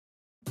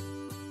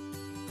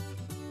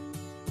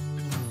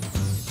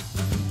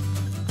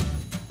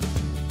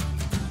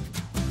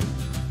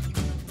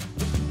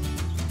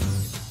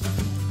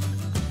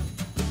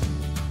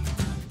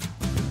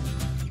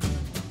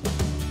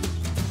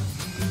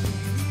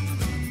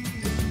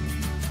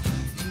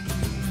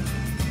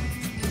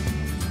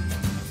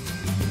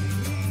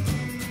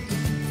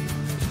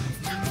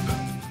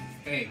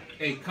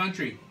Hey,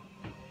 country.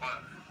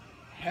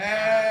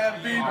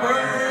 Happy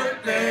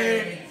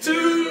birthday to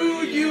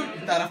you.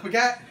 Thought I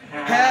forgot.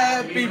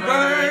 Happy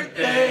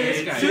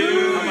birthday to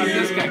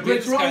you.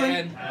 Rich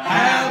rolling.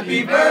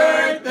 Happy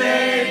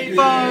birthday,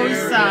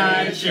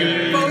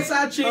 Bosachi.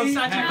 Bosachi.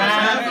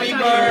 Happy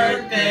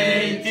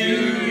birthday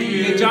to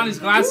you. Hey, Johnny's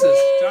glasses.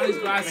 Johnny's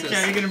glasses.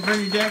 Yeah, you're gonna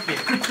burn your jacket.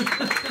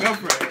 Go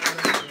for it.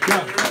 Go.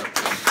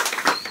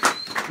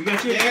 We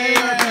got your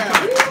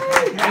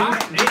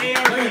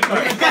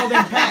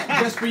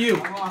Just for you.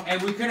 Hey,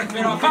 we couldn't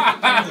fit all 50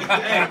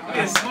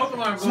 Hey, smoke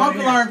alarm. Smoke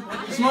alarm.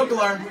 Smoke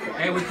alarm.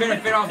 Hey, we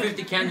couldn't fit all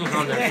 50 candles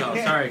on there, so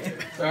sorry.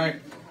 Sorry.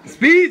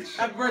 Speech.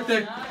 Happy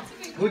birthday.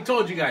 Who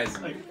told you guys?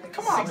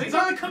 Come on, It's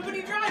on the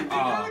company drive.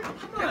 Oh.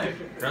 Come on.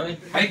 Really?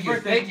 Thank you.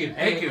 Thank you.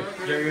 Thank you.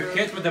 Your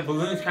kids with the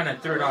balloons kind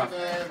of threw it off.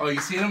 Oh,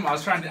 you see him? I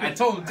was trying to. I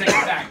told him to take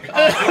it back.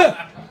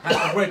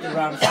 Happy birthday,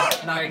 Rob.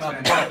 Thanks,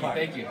 man.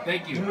 Thank you.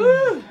 Thank you.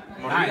 Woo.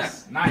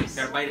 Nice. Nice.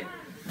 Gotta bite it.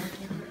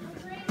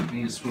 I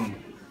need a spoon.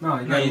 No,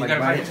 No, you gotta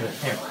bite into it.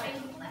 Here.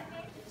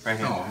 Right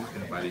here. No, I'm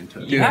gonna bite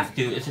into it. You have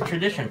to. It's a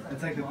tradition.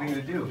 It's like the thing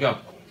to do. Go.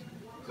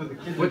 So the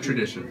kids What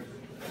tradition?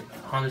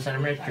 Honda Santa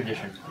Maria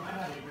tradition.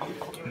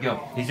 Go.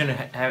 He's gonna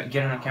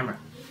get it on camera.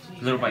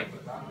 Little bite.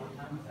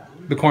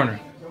 The corner.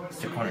 It's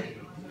the corner.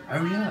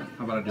 Hurry up.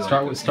 How about I do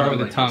Start with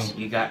the tongue.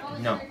 You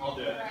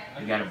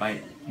gotta bite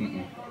it.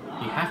 You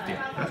have to.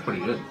 That's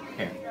pretty good.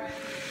 Here.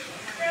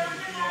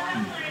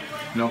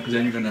 No, because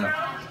then you're gonna.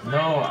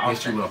 No,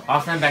 Yes, you will.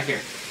 I'll stand back here.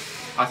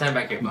 I'll stand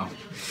back here. No.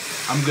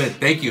 I'm good.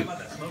 Thank you.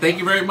 Thank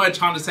you very much,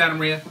 Honda Santa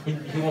Maria.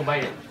 He won't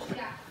bite it.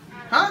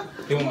 Huh?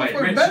 He won't bite it.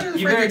 Rich, better than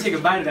You better freaking- take a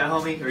bite of that,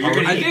 homie, or you're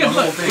gonna I eat did. the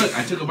whole Look, thing. look,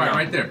 I took a bite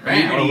right there. We're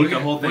Bam. gonna eat the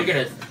whole thing. We're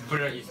gonna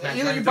put it on your snack.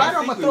 Either you Don't bite it or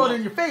I'm think gonna we throw it won't.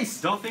 in your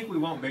face. Don't think we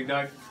won't, big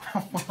dog.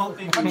 Don't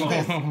think we Do won't.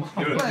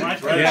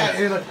 it.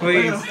 Yeah.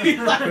 Please. Please.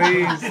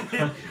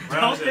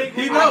 Don't think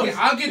we He won't. knows.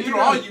 I'll get through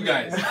all you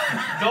guys.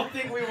 Don't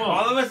think we won't.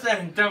 All of a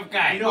sudden, tough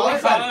guy. You know All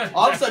of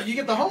what? a sudden, you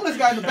get the homeless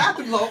guy in the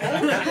bathroom. Like,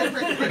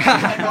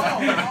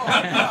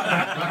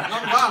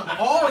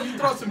 oh, you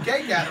throw some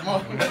cake at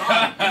him.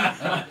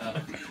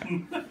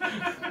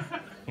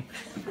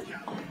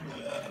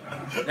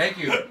 Thank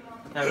you.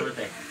 Happy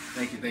birthday.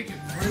 Thank you. Thank you.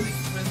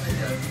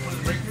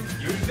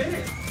 You did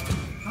it.